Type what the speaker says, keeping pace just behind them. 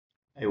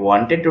I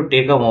wanted to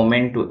take a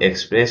moment to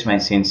express my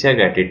sincere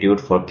gratitude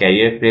for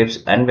Career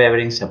Prep's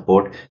unwavering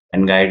support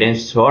and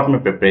guidance throughout my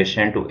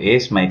preparation to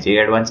ace my JEE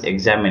Advanced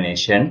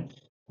examination.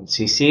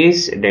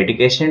 CCA's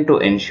dedication to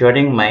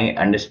ensuring my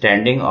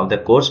understanding of the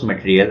course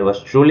material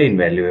was truly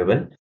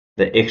invaluable.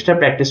 The extra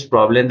practice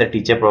problem the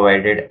teacher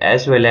provided,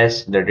 as well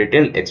as the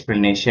detailed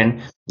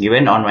explanation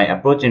given on my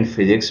approach in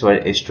physics, were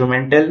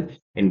instrumental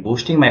in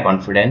boosting my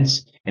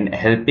confidence and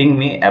helping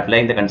me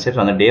applying the concepts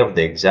on the day of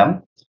the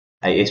exam.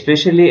 I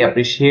especially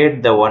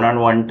appreciate the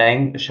one-on-one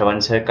time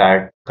Shravan sir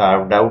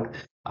carved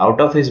out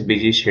of his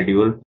busy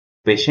schedule,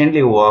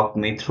 patiently walked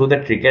me through the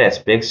trickier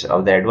aspects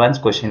of the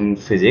advanced question in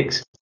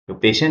physics. Your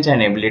patience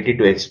and ability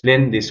to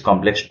explain this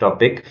complex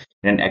topic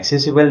in an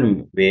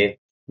accessible way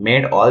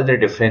made all the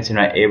difference in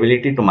my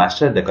ability to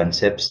master the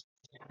concepts.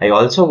 I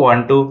also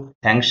want to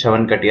thank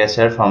Shravan Katia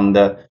sir from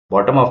the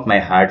bottom of my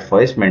heart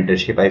for his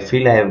mentorship. I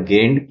feel I have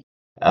gained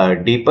a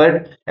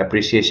deeper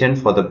appreciation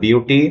for the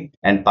beauty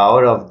and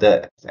power of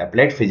the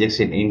applied physics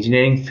in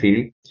engineering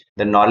field.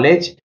 The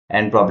knowledge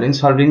and problem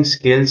solving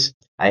skills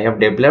I have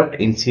developed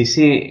in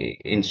CC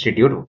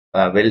Institute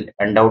will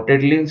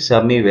undoubtedly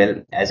serve me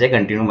well as I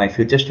continue my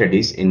future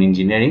studies in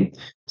engineering.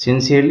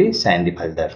 Sincerely, Sayandeep Haldar.